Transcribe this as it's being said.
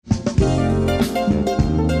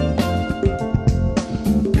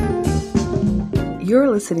You're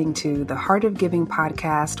listening to the Heart of Giving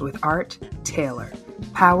podcast with Art Taylor,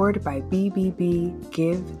 powered by bbbgive.org.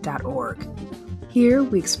 Here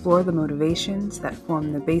we explore the motivations that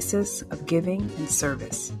form the basis of giving and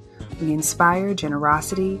service. We inspire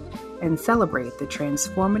generosity and celebrate the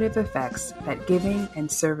transformative effects that giving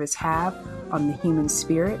and service have on the human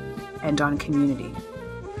spirit and on community.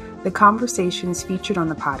 The conversations featured on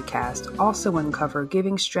the podcast also uncover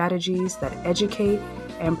giving strategies that educate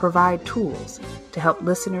and provide tools to help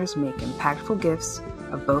listeners make impactful gifts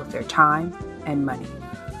of both their time and money.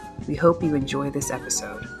 We hope you enjoy this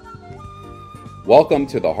episode. Welcome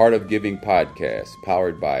to the Heart of Giving podcast,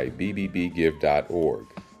 powered by bbbgive.org.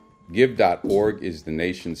 Give.org is the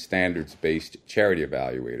nation's standards-based charity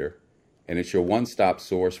evaluator, and it's your one-stop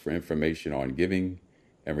source for information on giving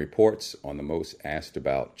and reports on the most asked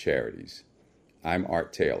about charities. I'm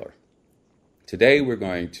Art Taylor. Today we're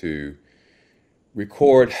going to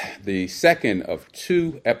record the second of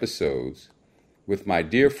two episodes with my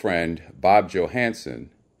dear friend Bob Johansen,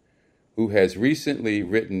 who has recently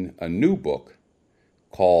written a new book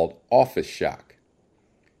called Office Shock.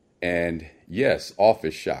 And yes,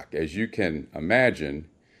 office shock. As you can imagine,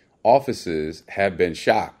 offices have been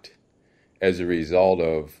shocked as a result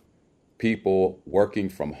of people working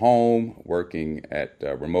from home, working at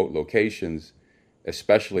remote locations,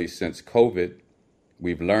 especially since COVID.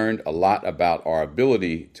 We've learned a lot about our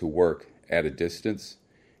ability to work at a distance.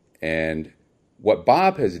 And what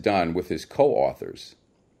Bob has done with his co-authors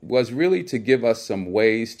was really to give us some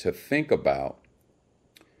ways to think about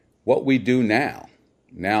what we do now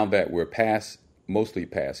that we're mostly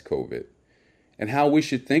past COVID, and how we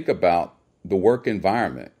should think about the work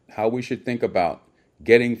environment, how we should think about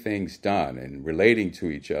getting things done and relating to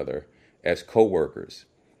each other as co-workers.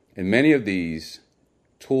 And many of these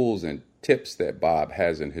tools and tips that Bob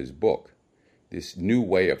has in his book, this new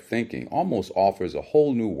way of thinking, almost offers a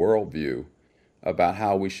whole new worldview about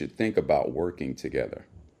how we should think about working together.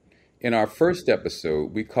 In our first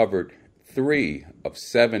episode, we covered 3 of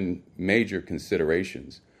 7 major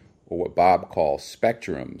considerations, or what Bob calls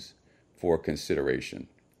spectrums for consideration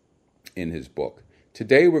in his book.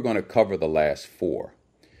 Today, we're going to cover the last 4.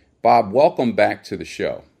 Bob, welcome back to the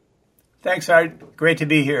show. Thanks, Art. Great to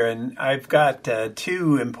be here. And I've got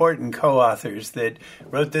 2 important co-authors that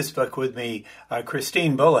wrote this book with me.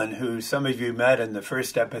 Christine Bullen, who some of you met in the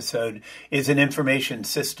first episode, is an information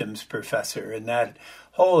systems professor. And that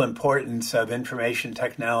whole importance of information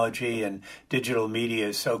technology and digital media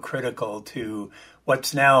is so critical to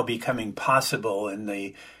what's now becoming possible in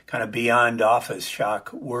the kind of beyond office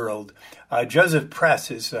shock world. Joseph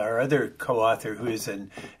Press is our other co-author, who is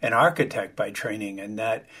an architect by training, and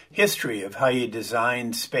that history of how you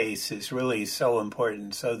design space is really so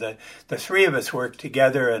important. So the 3 of us work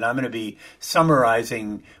together, and I'm going to be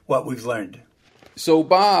summarizing what we've learned. So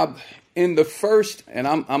Bob, in the first, and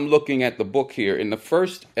I'm looking at the book here, in the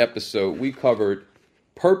first episode, we covered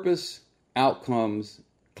purpose, outcomes,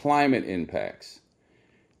 climate impacts.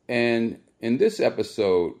 And in this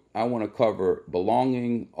episode, I want to cover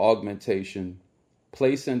belonging, augmentation,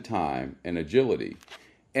 place and time, and agility.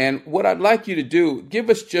 And what I'd like you to do, give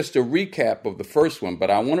us just a recap of the first one,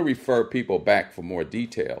 but I want to refer people back for more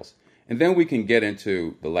details. And then we can get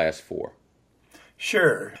into the last 4.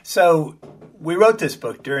 Sure. So we wrote this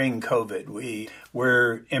book during COVID. We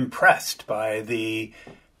were impressed by the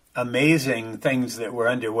amazing things that were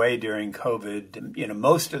underway during COVID,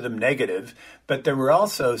 most of them negative, but there were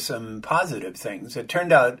also some positive things. It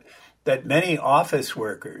turned out that many office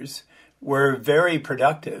workers were very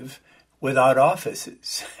productive without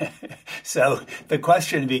offices. So the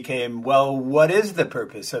question became, well, what is the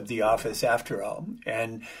purpose of the office after all?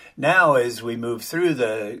 And now as we move through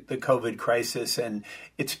the COVID crisis, and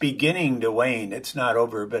it's beginning to wane, it's not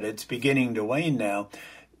over, but it's beginning to wane now,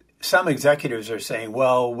 some executives are saying,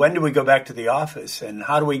 well, when do we go back to the office and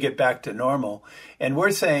how do we get back to normal? And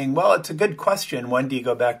we're saying, well, it's a good question. When do you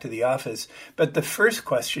go back to the office? But the first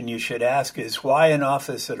question you should ask is, why an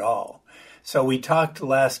office at all? So we talked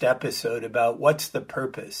last episode about what's the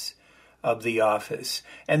purpose of the office.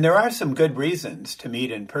 And there are some good reasons to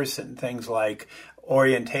meet in person, things like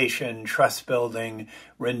orientation, trust building,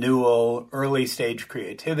 renewal, early stage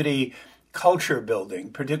creativity, culture building,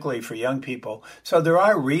 particularly for young people. So there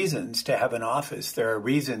are reasons to have an office. There are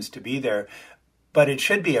reasons to be there, but it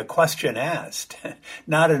should be a question asked,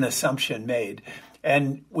 not an assumption made.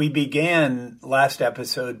 And we began last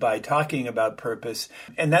episode by talking about purpose,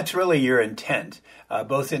 and that's really your intent,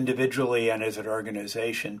 both individually and as an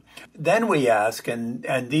organization. Then we ask, and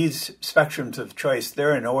these spectrums of choice,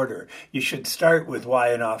 they're in order. You should start with why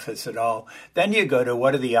an office at all. Then you go to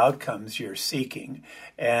what are the outcomes you're seeking,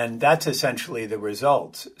 and that's essentially the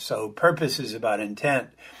results. So purpose is about intent,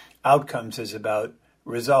 outcomes is about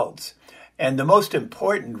results. And the most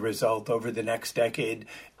important result over the next decade,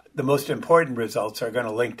 the most important results are going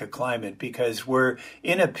to link to climate, because we're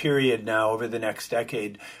in a period now over the next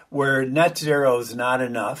decade where net zero is not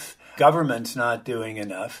enough, government's not doing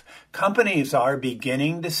enough, companies are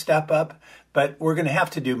beginning to step up, but we're going to have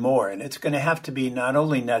to do more. And it's going to have to be not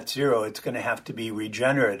only net zero, it's going to have to be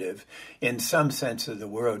regenerative in some sense of the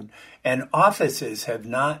word. And offices have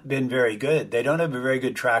not been very good. They don't have a very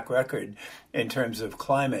good track record in terms of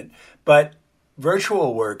climate. But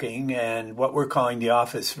virtual working and what we're calling the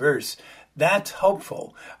office verse, that's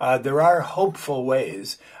hopeful. There are hopeful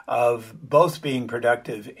ways of both being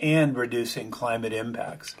productive and reducing climate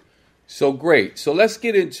impacts. So great. So let's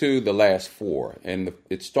get into the last four. And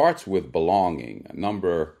it starts with belonging.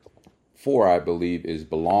 Number 4, I believe, is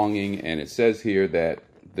belonging. And it says here that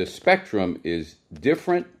the spectrum is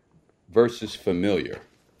different versus familiar.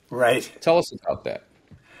 Right. Tell us about that.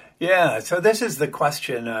 Yeah, so this is the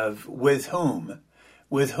question of with whom?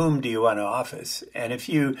 With whom do you want to office? And if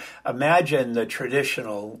you imagine the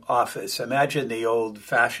traditional office, imagine the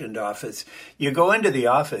old-fashioned office, you go into the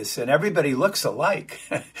office and everybody looks alike.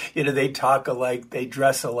 They talk alike, they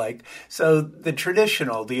dress alike. So the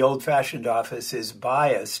traditional, the old-fashioned office is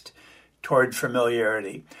biased toward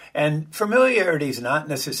familiarity. And familiarity is not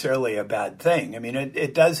necessarily a bad thing. I mean,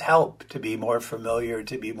 it does help to be more familiar,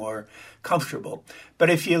 to be more comfortable.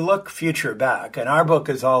 But if you look future back, and our book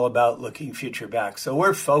is all about looking future back, so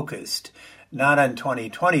we're focused not on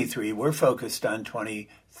 2023, we're focused on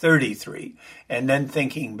 2033, and then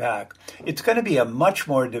thinking back. It's going to be a much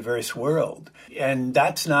more diverse world, and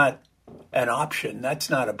that's not an option. That's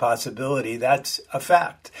not a possibility. That's a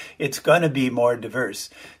fact. It's going to be more diverse.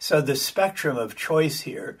 So the spectrum of choice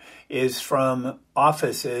here is from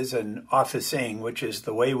offices and officing, which is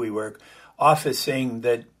the way we work, officing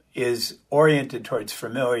that is oriented towards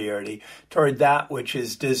familiarity, toward that which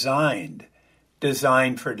is designed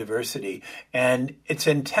for diversity. And it's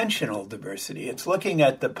intentional diversity. It's looking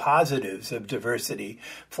at the positives of diversity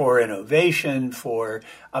for innovation, for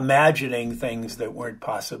imagining things that weren't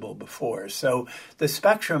possible before. So the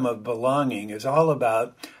spectrum of belonging is all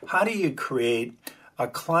about how do you create a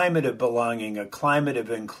climate of belonging, a climate of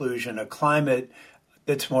inclusion, a climate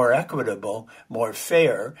that's more equitable, more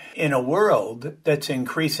fair, in a world that's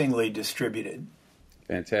increasingly distributed.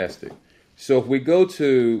 Fantastic. So if we go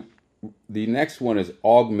to the next one is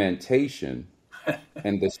augmentation,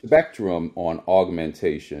 and the spectrum on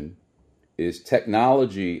augmentation is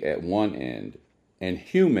technology at one end and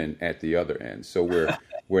human at the other end. So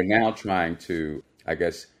we're now trying to, I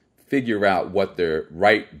guess, figure out what the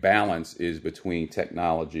right balance is between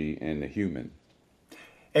technology and the human.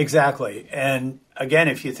 Exactly. And again,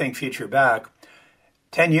 if you think future back,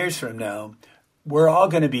 10 years from now, we're all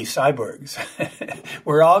going to be cyborgs.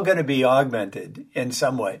 We're all going to be augmented in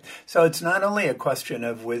some way. So it's not only a question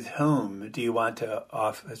of with whom do you want to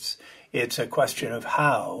office, it's a question of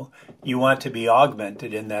how you want to be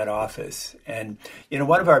augmented in that office. And,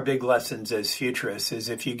 one of our big lessons as futurists is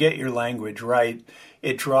if you get your language right,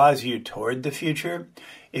 it draws you toward the future.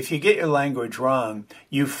 If you get your language wrong,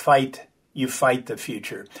 you fight the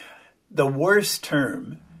future. The worst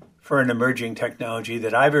term for an emerging technology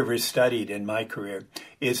that I've ever studied in my career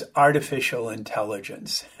is artificial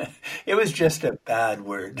intelligence. It was just a bad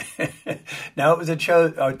word. Now, it was a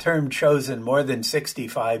term chosen more than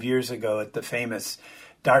 65 years ago at the famous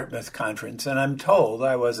Dartmouth conference, and I'm told,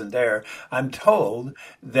 I wasn't there, I'm told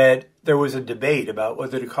that there was a debate about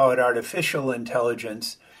whether to call it artificial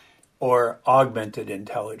intelligence or augmented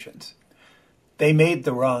intelligence. They made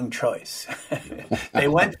the wrong choice. They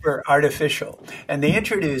went for artificial. And they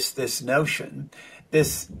introduced this notion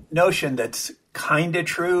that's kind of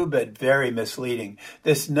true, but very misleading.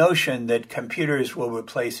 This notion that computers will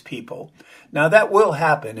replace people. Now, that will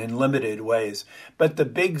happen in limited ways. But the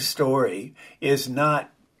big story is not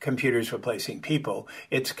computers replacing people.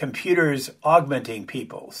 It's computers augmenting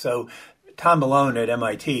people. So Tom Malone at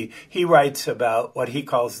MIT, he writes about what he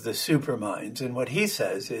calls the superminds. And what he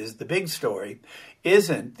says is the big story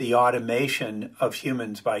isn't the automation of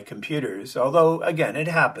humans by computers, although, again, it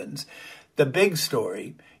happens. The big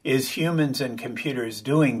story is humans and computers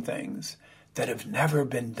doing things that have never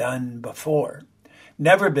been done before.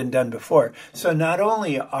 Never been done before. So not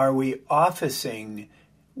only are we officing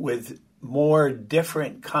with more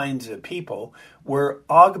different kinds of people, we're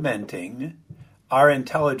augmenting our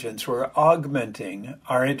intelligence, we're augmenting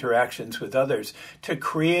our interactions with others to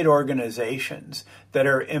create organizations that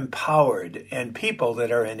are empowered and people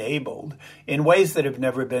that are enabled in ways that have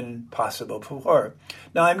never been possible before.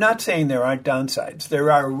 Now, I'm not saying there aren't downsides.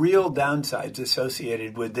 There are real downsides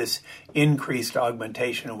associated with this increased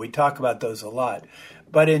augmentation, and we talk about those a lot.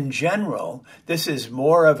 But in general, this is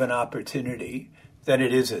more of an opportunity than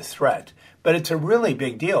it is a threat. But it's a really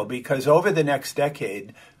big deal because over the next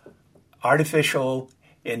decade, artificial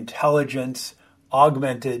intelligence,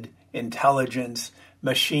 augmented intelligence,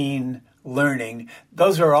 machine learning,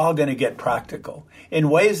 those are all going to get practical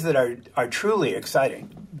in ways that are truly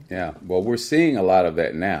exciting. Yeah, well, we're seeing a lot of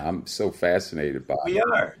that now. I'm so fascinated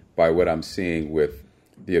by what I'm seeing with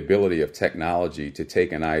the ability of technology to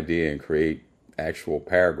take an idea and create actual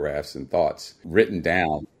paragraphs and thoughts written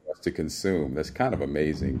down for us to consume. That's kind of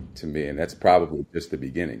amazing to me, and that's probably just the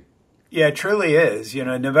beginning. Yeah, it truly is.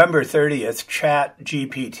 November 30th,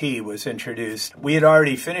 ChatGPT was introduced. We had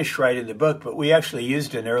already finished writing the book, but we actually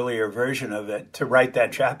used an earlier version of it to write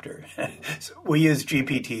that chapter. So we used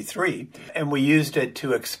GPT-3, and we used it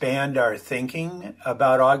to expand our thinking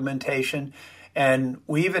about augmentation. And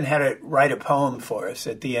we even had it write a poem for us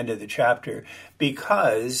at the end of the chapter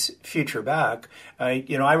because, future back, I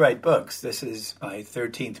write books. This is my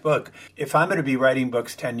 13th book. If I'm going to be writing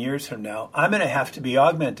books 10 years from now, I'm going to have to be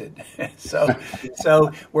augmented.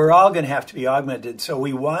 So we're all going to have to be augmented. So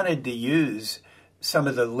we wanted to use some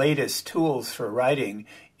of the latest tools for writing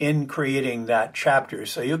in creating that chapter.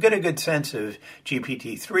 So you'll get a good sense of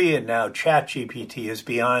GPT-3, and now ChatGPT is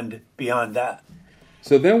beyond that.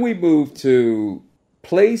 So then we move to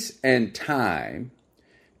place and time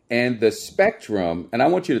and the spectrum. And I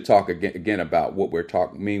want you to talk again about what we're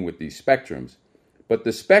mean with these spectrums. But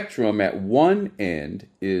the spectrum at one end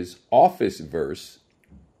is office verse,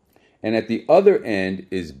 and at the other end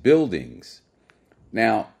is buildings.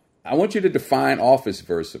 Now, I want you to define office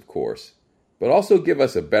verse, of course, but also give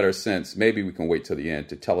us a better sense. Maybe we can wait till the end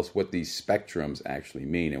to tell us what these spectrums actually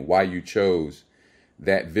mean and why you chose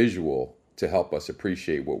that visual to help us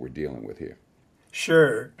appreciate what we're dealing with here.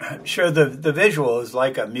 Sure. The visual is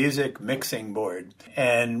like a music mixing board.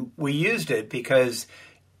 And we used it because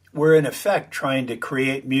we're in effect trying to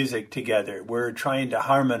create music together. We're trying to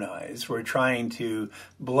harmonize. We're trying to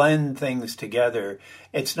blend things together.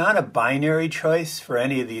 It's not a binary choice for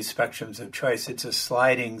any of these spectrums of choice. It's a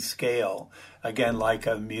sliding scale, again, like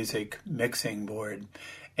a music mixing board.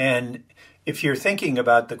 And if you're thinking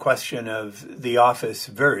about the question of the office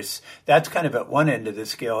verse, that's kind of at one end of the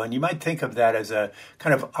scale. And you might think of that as a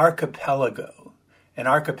kind of archipelago,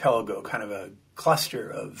 kind of a cluster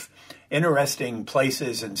of interesting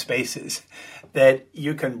places and spaces that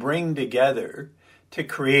you can bring together to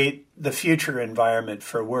create the future environment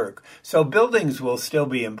for work. So buildings will still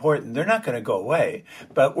be important. They're not going to go away,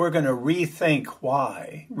 but we're going to rethink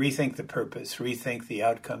why, rethink the purpose, rethink the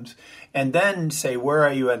outcomes, and then say, where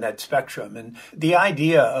are you on that spectrum? And the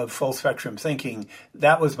idea of full spectrum thinking,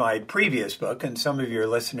 that was my previous book, and some of your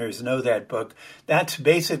listeners know that book. That's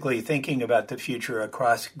basically thinking about the future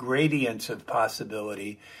across gradients of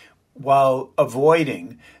possibility, while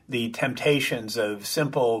avoiding the temptations of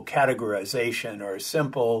simple categorization or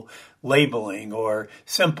simple labeling or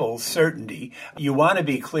simple certainty. You want to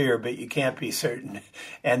be clear, but you can't be certain.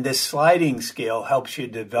 And this sliding scale helps you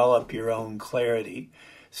develop your own clarity.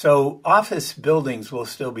 So office buildings will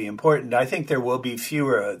still be important. I think there will be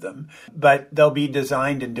fewer of them, but they'll be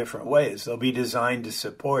designed in different ways. They'll be designed to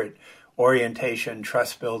support orientation,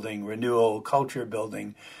 trust building, renewal, culture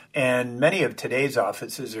building. And many of today's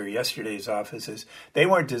offices or yesterday's offices, they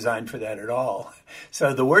weren't designed for that at all.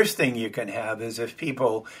 So the worst thing you can have is if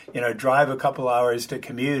people, drive a couple hours to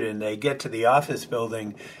commute and they get to the office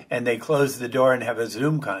building and they close the door and have a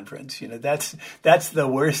Zoom conference. That's the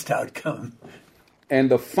worst outcome.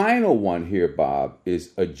 And the final one here, Bob,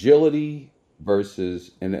 is agility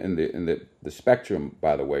versus, and the spectrum,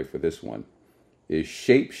 by the way, for this one, is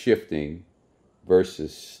shape-shifting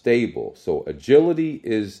versus stable. So agility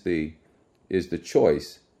is the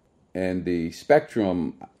choice, and the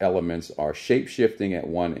spectrum elements are shape-shifting at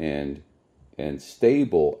one end and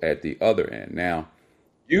stable at the other end. Now,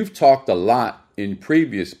 you've talked a lot in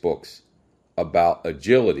previous books about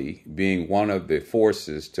agility being one of the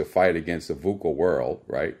forces to fight against the VUCA world,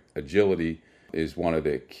 right? Agility is one of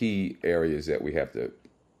the key areas that we have to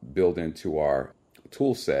build into our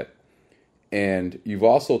tool set. And you've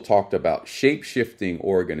also talked about shape-shifting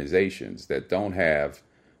organizations that don't have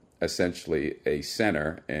essentially a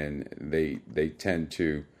center, and they tend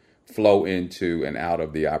to flow into and out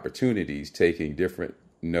of the opportunities, taking different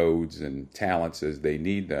nodes and talents as they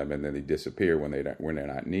need them, and then they disappear when they're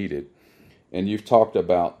not needed. And you've talked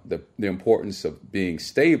about the importance of being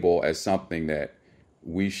stable as something that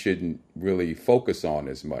we shouldn't really focus on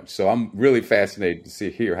as much. So I'm really fascinated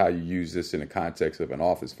to hear how you use this in the context of an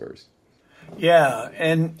office first. Yeah,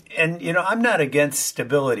 and I'm not against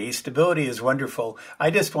stability. Stability is wonderful. I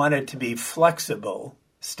just want it to be flexible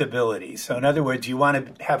stability. So in other words, you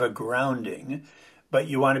want to have a grounding, but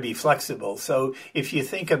you want to be flexible. So if you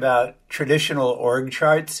think about traditional org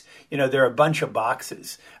charts, there are a bunch of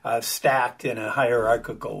boxes stacked in a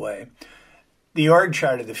hierarchical way. The org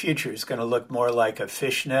chart of the future is going to look more like a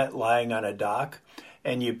fishnet lying on a dock,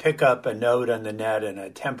 and you pick up a node on the net and a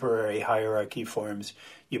temporary hierarchy forms.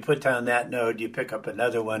 You put down that node, you pick up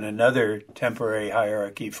another one, another temporary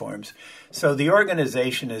hierarchy forms. So the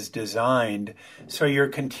organization is designed so you're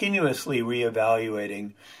continuously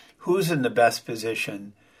reevaluating who's in the best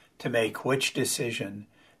position to make which decision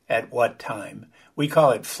at what time. We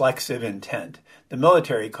call it flexive intent. The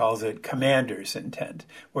military calls it commander's intent,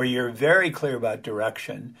 where you're very clear about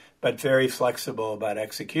direction, but very flexible about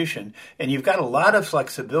execution. And you've got a lot of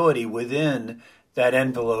flexibility within that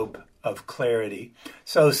envelope of clarity.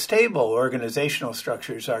 So stable organizational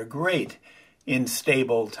structures are great in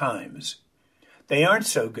stable times. They aren't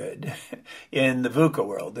so good in the VUCA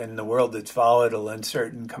world, in the world that's volatile,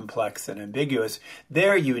 uncertain, complex, and ambiguous.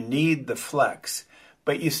 There you need the flex,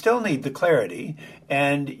 but you still need the clarity,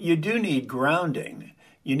 and you do need grounding.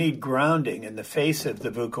 You need grounding in the face of the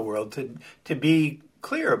VUCA world to be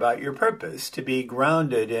clear about your purpose, to be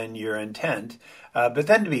grounded in your intent, but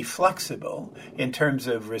then to be flexible in terms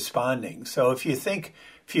of responding. So if you think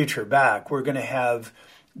future back, we're going to have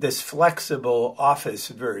this flexible office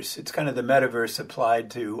verse. It's kind of the metaverse applied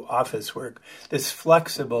to office work. This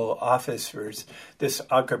flexible office verse, this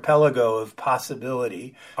archipelago of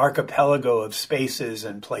possibility, archipelago of spaces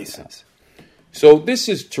and places. So this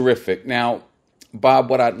is terrific. Now, Bob,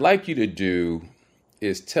 what I'd like you to do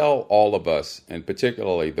is tell all of us, and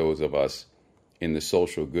particularly those of us in the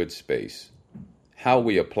social good space, how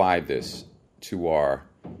we apply this to our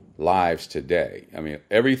lives today. I mean,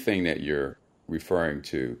 everything that you're referring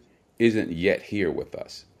to isn't yet here with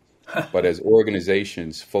us. But as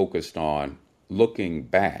organizations focused on looking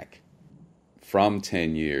back from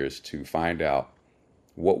 10 years to find out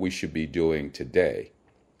what we should be doing today,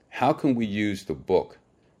 how can we use the book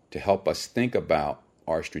to help us think about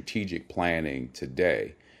our strategic planning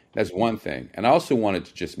today? That's one thing. And I also wanted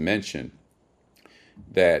to just mention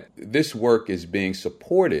that this work is being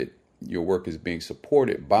supported, your work is being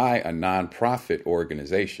supported by a nonprofit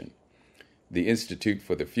organization. The Institute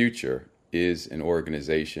for the Future is an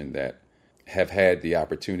organization that have had the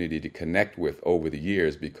opportunity to connect with over the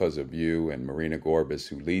years because of you and Marina Gorbis,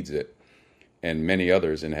 who leads it, and many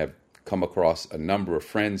others, and have come across a number of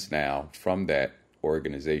friends now from that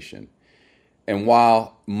organization. And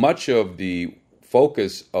while much of the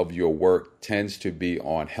focus of your work tends to be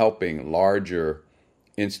on helping larger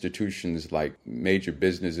institutions like major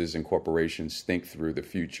businesses and corporations think through the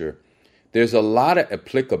future, there's a lot of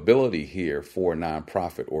applicability here for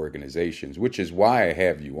nonprofit organizations, which is why I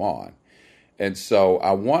have you on. And so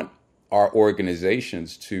I want our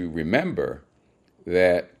organizations to remember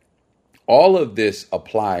that all of this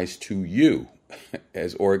applies to you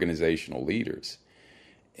as organizational leaders.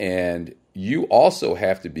 And you also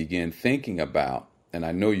have to begin thinking about, and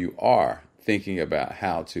I know you are thinking about,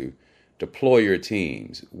 how to deploy your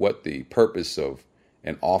teams, what the purpose of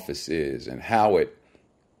an office is, and how it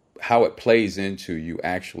plays into you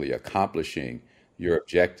actually accomplishing your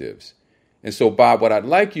objectives. And so, Bob, what I'd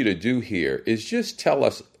like you to do here is just tell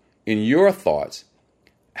us, in your thoughts,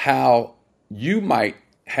 how you might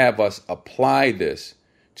have us apply this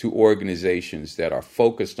to organizations that are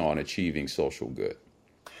focused on achieving social good.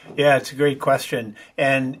 Yeah, it's a great question.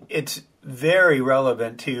 And it's very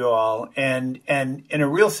relevant to you all. And in a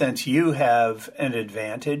real sense, you have an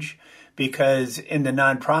advantage because in the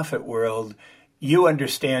nonprofit world, you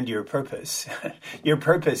understand your purpose. Your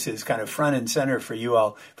purpose is kind of front and center for you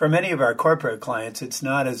all. For many of our corporate clients, it's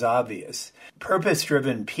not as obvious.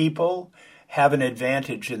 Purpose-driven people have an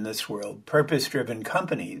advantage in this world. Purpose-driven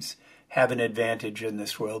companies have an advantage in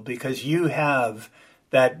this world because you have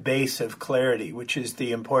that base of clarity, which is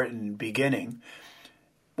the important beginning.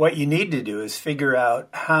 What you need to do is figure out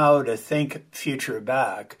how to think future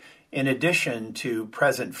back in addition to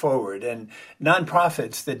present forward. And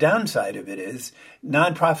nonprofits, the downside of it is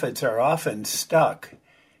nonprofits are often stuck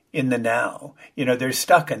in the now. They're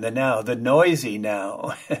stuck in the now, the noisy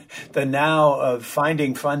now, the now of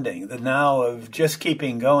finding funding, the now of just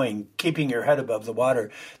keeping going, keeping your head above the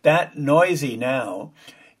water. That noisy now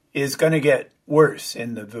is going to get worse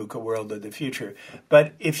in the VUCA world of the future.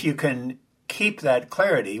 But if you can keep that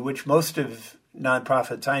clarity, which most of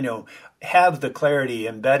nonprofits I know have the clarity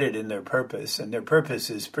embedded in their purpose, and their purpose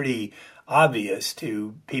is pretty obvious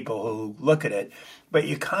to people who look at it, but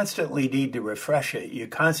you constantly need to refresh it. You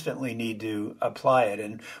constantly need to apply it.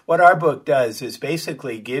 And what our book does is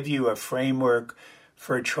basically give you a framework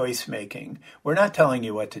for choice making. We're not telling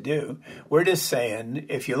you what to do. We're just saying,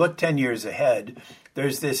 if you look 10 years ahead,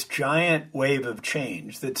 there's this giant wave of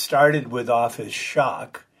change that started with office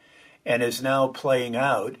shock and is now playing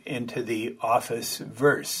out into the office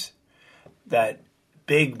verse, that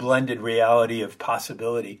big blended reality of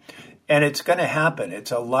possibility. And it's going to happen.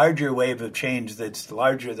 It's a larger wave of change that's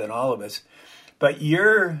larger than all of us. But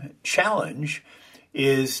your challenge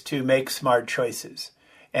is to make smart choices.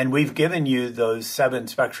 And we've given you those 7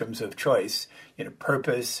 spectrums of choice,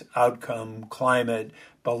 purpose, outcome, climate,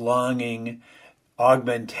 belonging,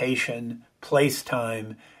 augmentation, place,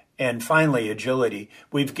 time, and finally, agility.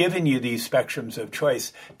 We've given you these spectrums of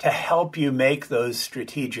choice to help you make those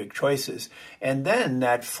strategic choices. And then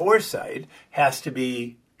that foresight has to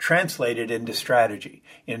be translated into strategy.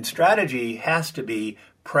 And strategy has to be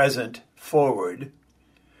present forward,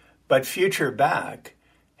 but future back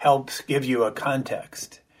helps give you a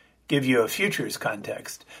context, give you a futures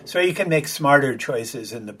context. So you can make smarter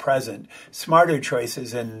choices in the present, smarter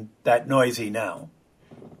choices in that noisy now.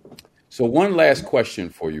 So one last question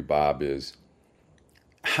for you, Bob, is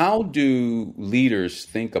how do leaders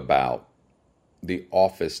think about the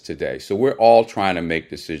office today? So we're all trying to make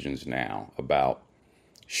decisions now about,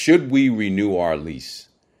 should we renew our lease?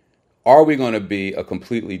 Are we going to be a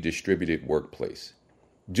completely distributed workplace?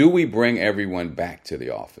 Do we bring everyone back to the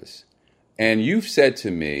office? And you've said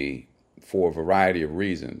to me, for a variety of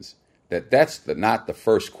reasons, that that's not the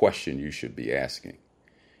first question you should be asking.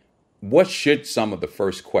 What should some of the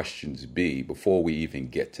first questions be before we even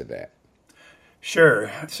get to that?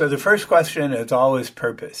 Sure. So the first question is always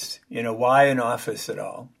purpose. Why an office at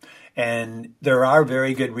all? And there are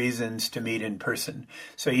very good reasons to meet in person.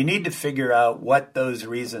 So you need to figure out what those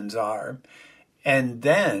reasons are. And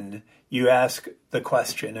then you ask the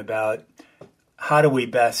question about how do we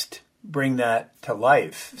best bring that to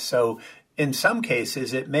life? So in some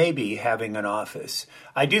cases, it may be having an office.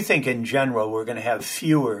 I do think in general, we're going to have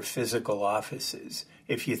fewer physical offices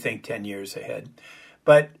if you think 10 years ahead.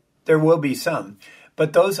 But there will be some.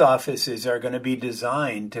 But those offices are going to be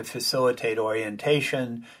designed to facilitate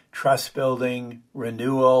orientation, trust building,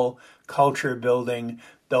 renewal, culture building.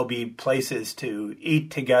 There'll be places to eat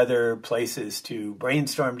together, places to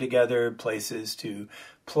brainstorm together, places to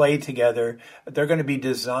play together. They're going to be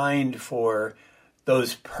designed for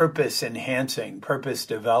those purpose-enhancing,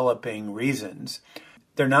 purpose-developing reasons.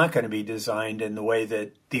 They're not going to be designed in the way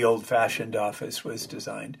that the old-fashioned office was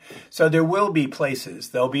designed. So there will be places,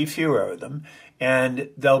 there'll be fewer of them, and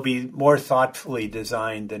they'll be more thoughtfully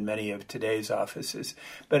designed than many of today's offices.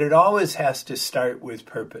 But it always has to start with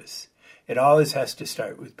purpose. It always has to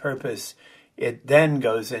start with purpose. It then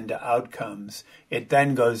goes into outcomes. It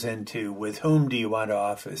then goes into with whom do you want to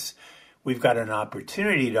office. We've got an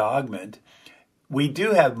opportunity to augment. We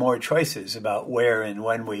do have more choices about where and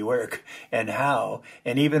when we work and how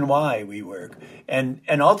and even why we work. And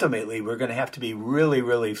ultimately, we're going to have to be really,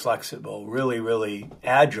 really flexible, really, really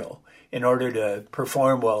agile in order to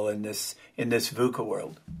perform well in this VUCA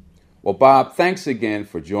world. Well, Bob, thanks again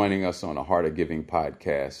for joining us on the Heart of Giving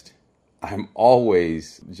podcast. I'm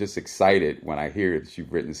always just excited when I hear that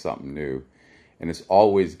you've written something new. And it's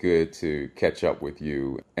always good to catch up with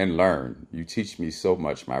you and learn. You teach me so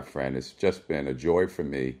much, my friend. It's just been a joy for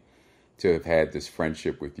me to have had this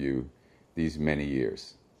friendship with you these many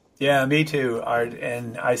years. Yeah, me too, Art.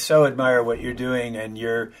 And I so admire what you're doing, and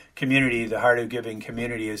your community, the Heart of Giving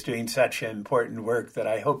community, is doing such important work that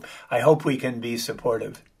I hope we can be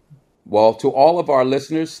supportive. Well, to all of our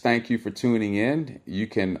listeners, thank you for tuning in. You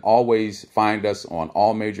can always find us on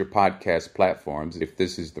all major podcast platforms if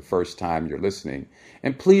this is the first time you're listening.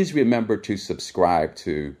 And please remember to subscribe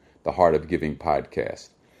to the Heart of Giving podcast.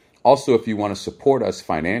 Also, if you want to support us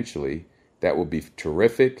financially, that would be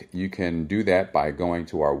terrific. You can do that by going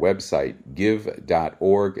to our website,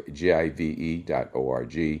 give.org,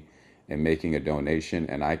 give.org, and making a donation.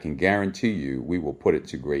 And I can guarantee you we will put it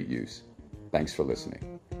to great use. Thanks for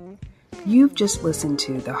listening. You've just listened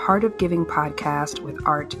to the Heart of Giving podcast with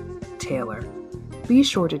Art Taylor. Be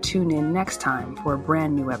sure to tune in next time for a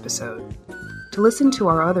brand new episode. To listen to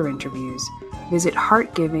our other interviews, visit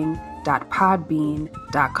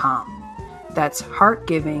heartgiving.podbean.com. That's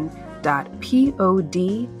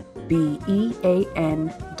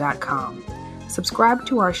heartgiving.podbean.com. Subscribe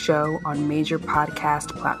to our show on major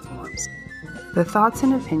podcast platforms. The thoughts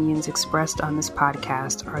and opinions expressed on this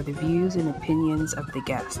podcast are the views and opinions of the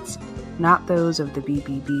guests, not those of the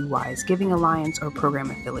BBB Wise Giving Alliance or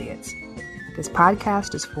program affiliates. This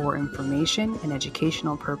podcast is for information and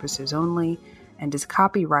educational purposes only and is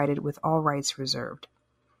copyrighted with all rights reserved.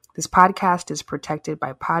 This podcast is protected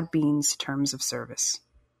by Podbean's terms of service.